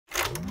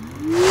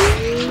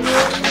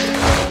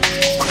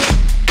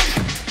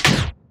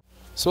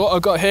So what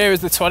I've got here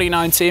is the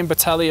 2019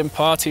 Bataleon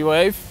Party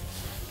Wave.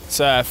 It's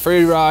a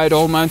free ride,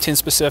 all mountain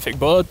specific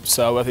board,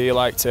 so whether you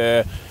like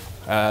to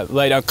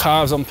lay down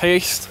carves on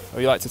piste, or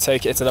you like to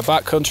take it into the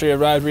backcountry and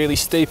ride really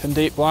steep and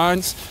deep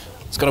lines,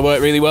 it's going to work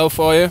really well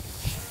for you.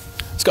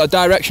 It's got a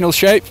directional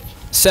shape,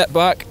 set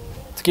back,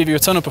 to give you a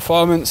ton of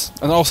performance,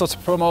 and also to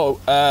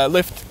promote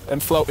lift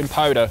and floating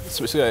powder,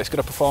 so it's going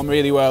to perform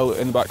really well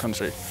in the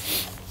backcountry.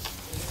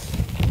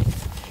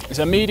 It's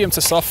a medium to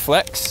soft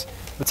flex.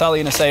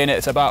 Bataleon are saying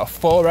it's about a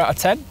 4 out of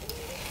 10,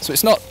 so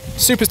it's not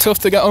super tough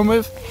to get on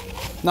with.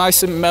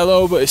 Nice and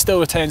mellow, but it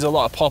still retains a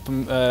lot of pop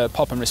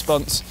and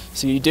response,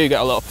 so you do get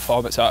a lot of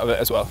performance out of it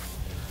as well.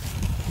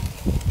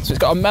 So it's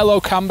got a mellow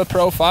camber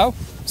profile,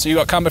 so you've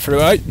got camber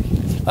throughout.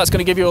 That's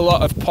going to give you a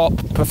lot of pop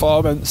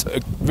performance, a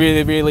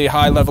really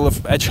high level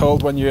of edge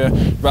hold when you're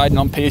riding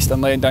on piste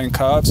and laying down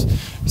carves.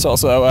 It's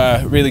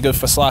also really good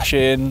for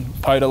slashing,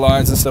 powder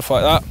lines and stuff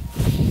like that.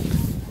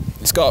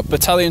 It's got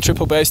Bataleon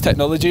triple base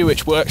technology,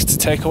 which works to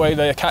take away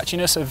the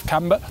catchiness of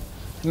camber.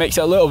 It makes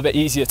it a little bit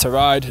easier to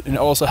ride, and it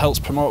also helps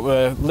promote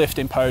the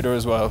lifting powder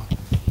as well.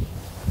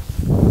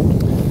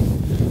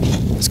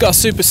 It's got a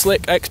super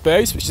slick X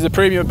base, which is a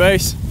premium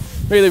base,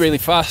 really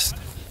fast,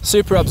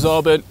 super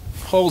absorbent,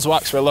 holds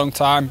wax for a long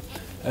time,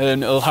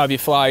 and it'll have you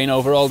flying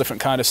over all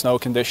different kind of snow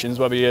conditions,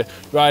 whether you're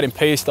riding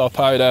piste or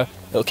powder,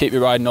 it'll keep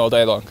you riding all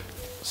day long.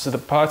 So the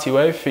Party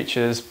Wave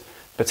features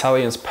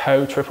Bataleon's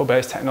POW triple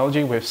base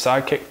technology with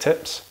sidekick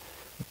tips.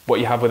 What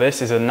you have with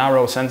this is a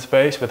narrow centre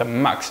base with a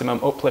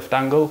maximum uplift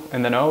angle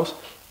in the nose,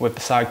 with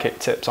the sidekick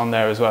tips on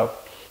there as well.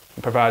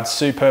 It provides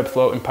superb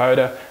floating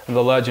powder, and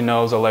the larger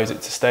nose allows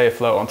it to stay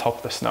afloat on top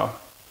of the snow.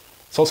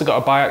 It's also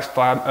got a biax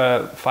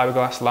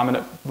fiberglass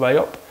laminate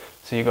layup,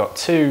 so you've got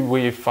 2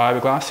 weave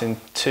fiberglass in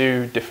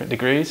 2 different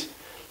degrees.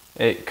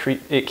 It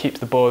keeps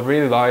the board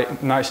really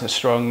light, nice and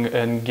strong,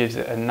 and gives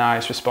it a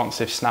nice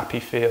responsive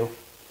snappy feel.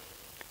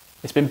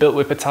 It's been built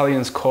with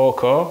Bataleon's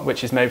core,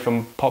 which is made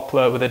from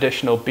poplar with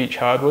additional beech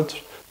hardwoods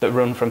that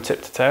run from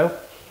tip to tail.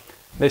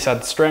 This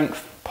adds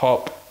strength,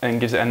 pop, and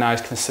gives it a nice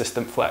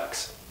consistent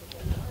flex.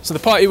 So the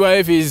Party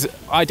Wave is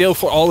ideal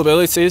for all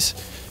abilities.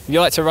 If you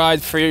like to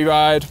ride free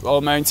ride,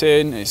 all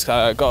mountain, it's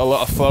got a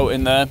lot of float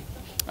in there.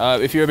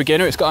 If you're a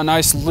beginner, it's got a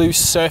nice loose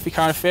surfy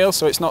kind of feel,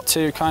 so it's not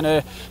too kind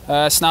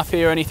of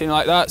snappy or anything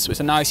like that, so it's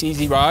a nice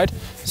easy ride.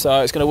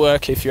 So it's going to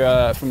work if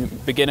you're from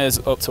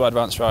beginners up to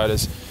advanced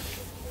riders.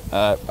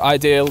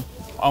 Ideal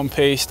on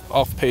piste,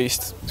 off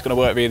piste, it's going to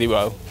work really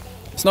well.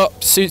 It's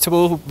not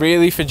suitable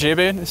really for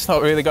jibbing, it's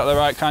not really got the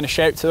right kind of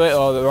shape to it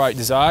or the right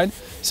design.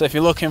 So if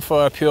you're looking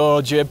for a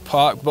pure jib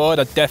park board,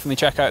 I'd definitely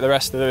check out the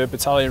rest of the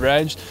Bataleon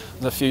range.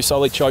 There's a few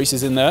solid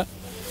choices in there.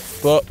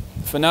 But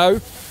for now,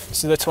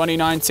 this is the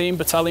 2019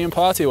 Bataleon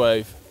Party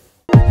Wave.